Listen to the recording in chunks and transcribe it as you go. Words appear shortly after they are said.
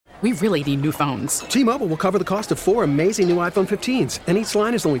We really need new phones. T-Mobile will cover the cost of 4 amazing new iPhone 15s, and each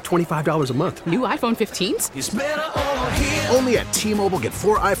line is only $25 a month. New iPhone 15s? It's better over here. Only at T-Mobile, get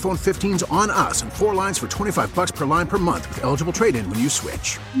 4 iPhone 15s on us and 4 lines for $25 per line per month with eligible trade-in when you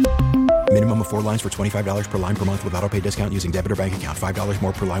switch. Minimum of 4 lines for $25 per line per month with autopay discount using debit or bank account. $5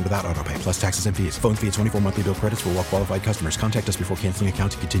 more per line without autopay, plus taxes and fees. Phone fee at 24 monthly bill credits for well-qualified customers. Contact us before canceling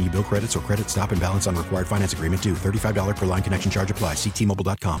account to continue bill credits or credit stop and balance on required finance agreement due. $35 per line connection charge applies. See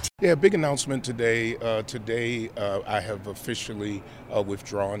T-Mobile.com. Yeah, big announcement today. I have officially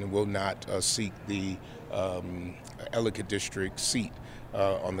withdrawn and will not seek the Ellicott District seat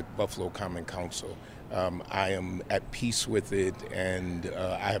on the Buffalo Common Council. I am at peace with it, and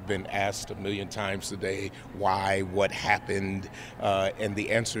I have been asked a million times today why, what happened, and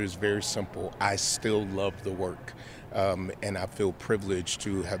the answer is very simple. I still love the work, and I feel privileged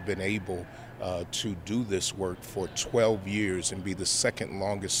to have been able to do this work for 12 years and be the second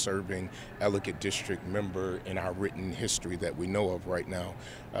longest serving Ellicott District member in our written history that we know of right now.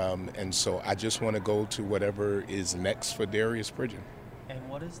 And so I just want to go to whatever is next for Darius Pridgeon. And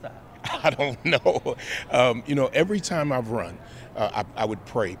what is that? I don't know. Every time I've run, I would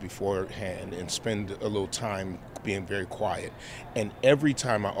pray beforehand and spend a little time being very quiet. And every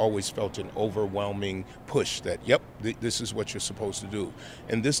time I always felt an overwhelming push that, yep, this is what you're supposed to do.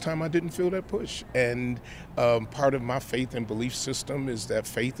 And this time I didn't feel that push. And part of my faith and belief system is that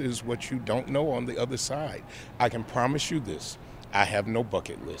faith is what you don't know on the other side. I can promise you this. I have no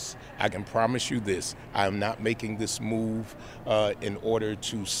bucket list. I can promise you this. I am not making this move in order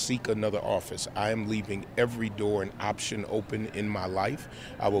to seek another office. I am leaving every door and option open in my life.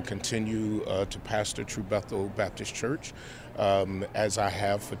 I will continue to pastor True Bethel Baptist Church as I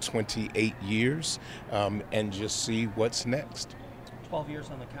have for 28 years and just see what's next. 12 years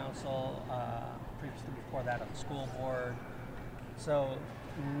on the council, previously before that on the school board. So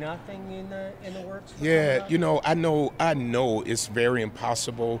nothing in the works? Yeah, I know it's very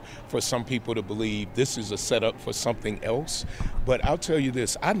impossible for some people to believe this is a setup for something else. But I'll tell you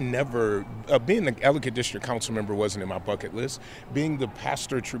this, I never, being the Ellicott District Council member wasn't in my bucket list. Being the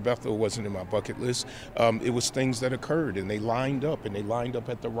pastor at True Bethel wasn't in my bucket list. It was things that occurred, and they lined up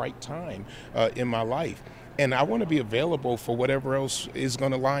at the right time in my life. And I want to be available for whatever else is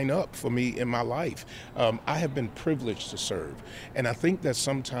going to line up for me in my life. I have been privileged to serve. And I think that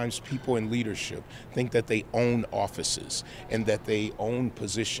sometimes people in leadership think that they own offices and that they own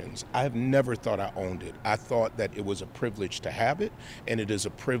positions. I have never thought I owned it. I thought that it was a privilege to have it, and it is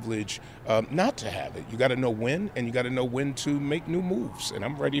a privilege not to have it. You got to know when, and you got to know when to make new moves. And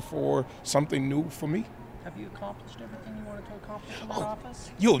I'm ready for something new for me. Have you accomplished everything you wanted to accomplish in that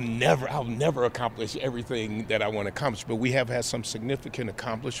office? I'll never accomplish everything that I want to accomplish, but we have had some significant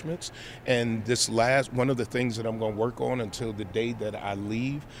accomplishments. And one of the things that I'm going to work on until the day that I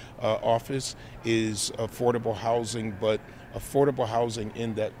leave office is affordable housing, but affordable housing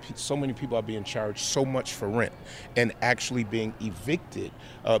in that so many people are being charged so much for rent and actually being evicted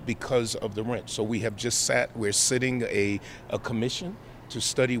because of the rent. So we're sitting a commission to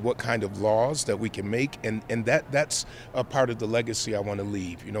study what kind of laws that we can make, and that's a part of the legacy I want to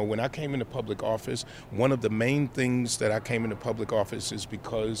leave. When I came into public office, one of the main things that I came into public office is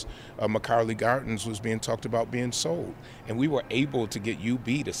because McCarley Gardens was being talked about being sold, and we were able to get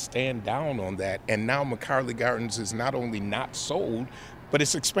UB to stand down on that, and now McCarley Gardens is not only not sold, but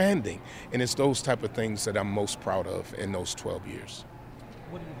it's expanding, and it's those type of things that I'm most proud of in those 12 years.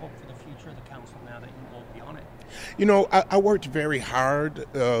 What do you hope for the future of the council now that you won't be on it? I worked very hard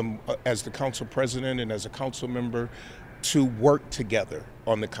as the council president and as a council member to work together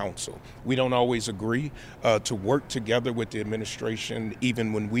on the council. We don't always agree, to work together with the administration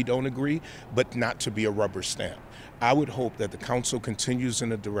even when we don't agree, but not to be a rubber stamp. I would hope that the council continues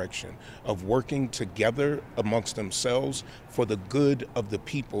in a direction of working together amongst themselves for the good of the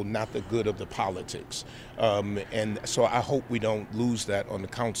people, not the good of the politics. And so I hope we don't lose that on the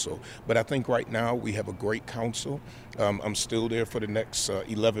council. But I think right now we have a great council. I'm still there for the next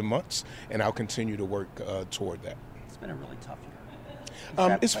 11 months, and I'll continue to work toward that. It's been a really tough year.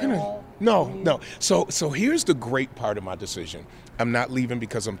 No. So here's the great part of my decision. I'm not leaving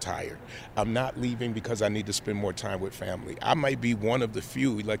because I'm tired. I'm not leaving because I need to spend more time with family. I might be one of the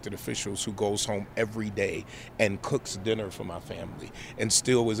few elected officials who goes home every day and cooks dinner for my family and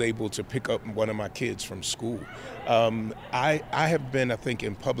still was able to pick up one of my kids from school. I have been, I think,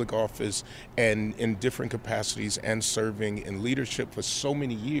 in public office and in different capacities and serving in leadership for so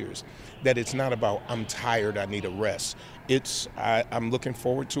many years that it's not about I'm tired, I need a rest. I'm looking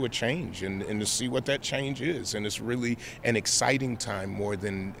forward to a change and to see what that change is. And it's really an exciting time more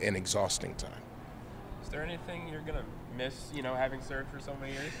than an exhausting time. Is there anything you're going to miss, having served for so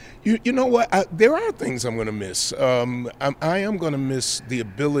many years? You know what? There are things I'm going to miss. I am going to miss the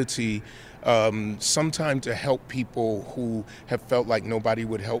ability sometime to help people who have felt like nobody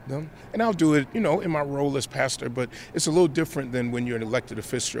would help them. And I'll do it, in my role as pastor, but it's a little different than when you're an elected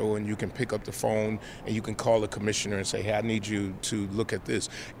official and you can pick up the phone and you can call a commissioner and say, hey, I need you to look at this.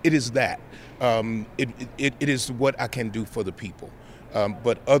 It is that. It is what I can do for the people.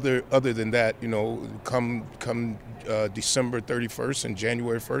 But other than that, come December 31st and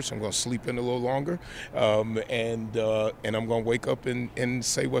January 1st, I'm going to sleep in a little longer, and I'm going to wake up and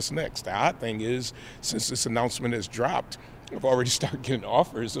say what's next. The odd thing is, since this announcement has dropped, I've already started getting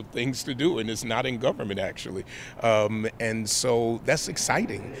offers of things to do, and it's not in government, actually. And so that's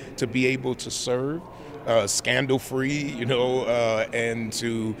exciting to be able to serve. Scandal-free, and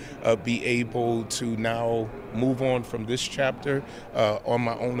to be able to now move on from this chapter on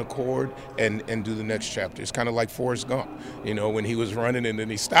my own accord and do the next chapter. It's kind of like Forrest Gump, when he was running and then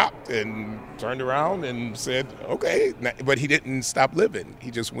he stopped and turned around and said, okay, but he didn't stop living.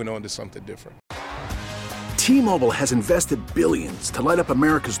 He just went on to something different. T-Mobile has invested billions to light up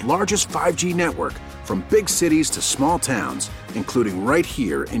America's largest 5G network, from big cities to small towns, including right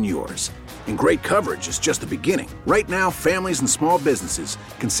here in yours. And great coverage is just the beginning. Right now, families and small businesses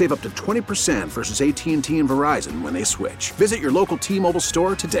can save up to 20% versus AT&T and Verizon when they switch. Visit your local T-Mobile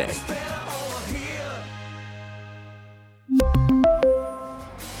store today.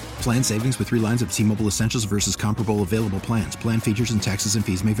 Plan savings with 3 lines of T-Mobile Essentials versus comparable available plans. Plan features and taxes and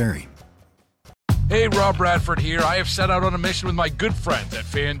fees may vary. Hey, Rob Bradford here. I have set out on a mission with my good friends at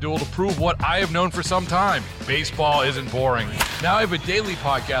FanDuel to prove what I have known for some time. Baseball isn't boring. Now I have a daily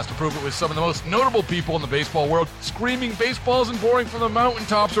podcast to prove it with some of the most notable people in the baseball world, screaming baseball isn't boring from the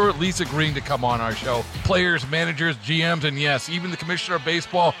mountaintops, or at least agreeing to come on our show. Players, managers, GMs, and yes, even the commissioner of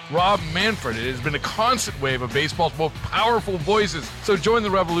baseball, Rob Manfred. It has been a constant wave of baseball's most powerful voices. So join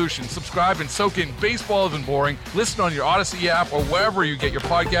the revolution. Subscribe and soak in Baseball Isn't Boring. Listen on your Odyssey app or wherever you get your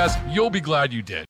podcasts. You'll be glad you did.